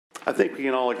I think we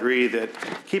can all agree that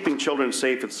keeping children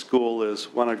safe at school is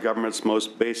one of government's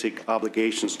most basic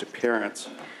obligations to parents.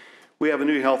 We have a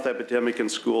new health epidemic in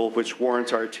school which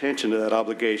warrants our attention to that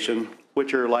obligation,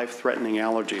 which are life-threatening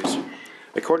allergies.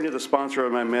 According to the sponsor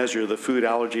of my measure, the Food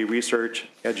Allergy Research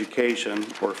Education,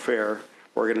 or FARE,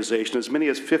 organization, as many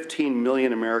as 15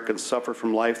 million Americans suffer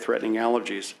from life-threatening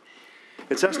allergies.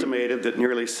 It's estimated that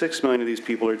nearly 6 million of these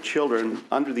people are children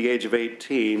under the age of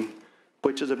 18,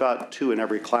 which is about 2 in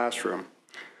every classroom.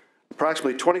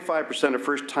 Approximately 25% of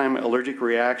first-time allergic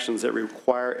reactions that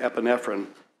require epinephrine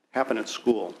happen at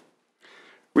school.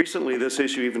 Recently, this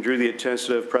issue even drew the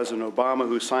attention of President Obama,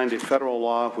 who signed a federal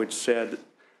law which said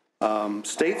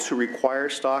states who require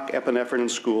stock epinephrine in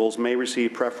schools may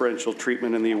receive preferential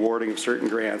treatment in the awarding of certain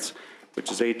grants,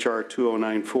 which is H.R.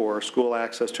 2094, School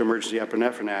Access to Emergency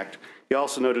Epinephrine Act. He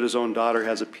also noted his own daughter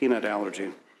has a peanut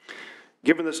allergy.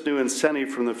 Given this new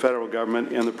incentive from the federal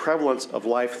government and the prevalence of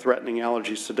life-threatening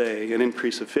allergies today, an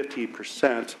increase of 50%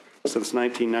 since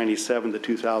 1997 to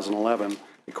 2011,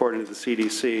 according to the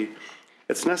CDC,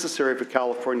 it's necessary for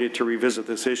California to revisit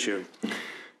this issue.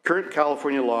 Current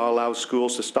California law allows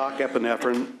schools to stock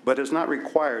epinephrine, but has not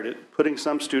required it, putting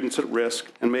some students at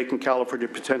risk and making California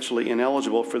potentially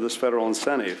ineligible for this federal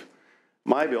incentive.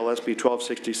 My bill, SB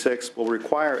 1266, will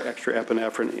require extra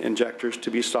epinephrine injectors to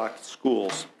be stocked at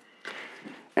schools.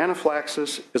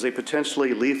 Anaphylaxis is a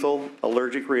potentially lethal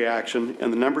allergic reaction,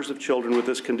 and the numbers of children with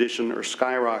this condition are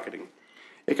skyrocketing.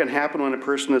 It can happen when a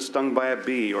person is stung by a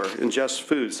bee or ingests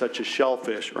foods such as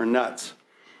shellfish or nuts,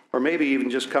 or maybe even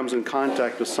just comes in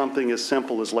contact with something as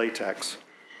simple as latex.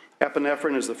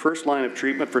 Epinephrine is the first line of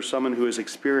treatment for someone who is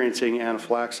experiencing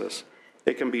anaphylaxis.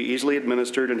 It can be easily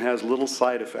administered and has little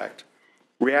side effect.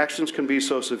 Reactions can be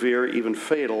so severe, even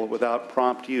fatal, without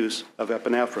prompt use of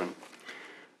epinephrine.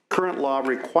 Current law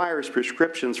requires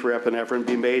prescriptions for epinephrine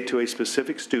be made to a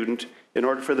specific student in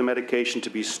order for the medication to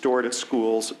be stored at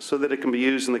schools so that it can be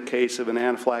used in the case of an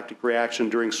anaphylactic reaction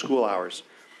during school hours.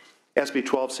 SB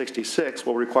 1266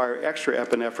 will require extra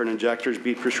epinephrine injectors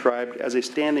be prescribed as a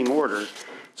standing order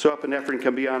so epinephrine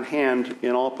can be on hand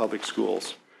in all public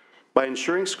schools. By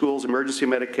ensuring schools' emergency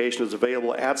medication is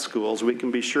available at schools, we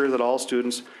can be sure that all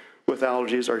students with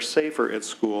allergies are safer at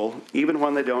school, even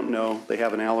when they don't know they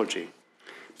have an allergy.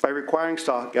 By requiring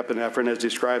stock epinephrine as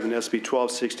described in SB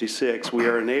 1266, we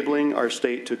are enabling our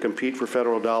state to compete for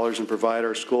federal dollars and provide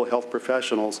our school health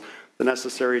professionals the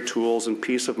necessary tools and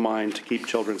peace of mind to keep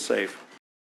children safe.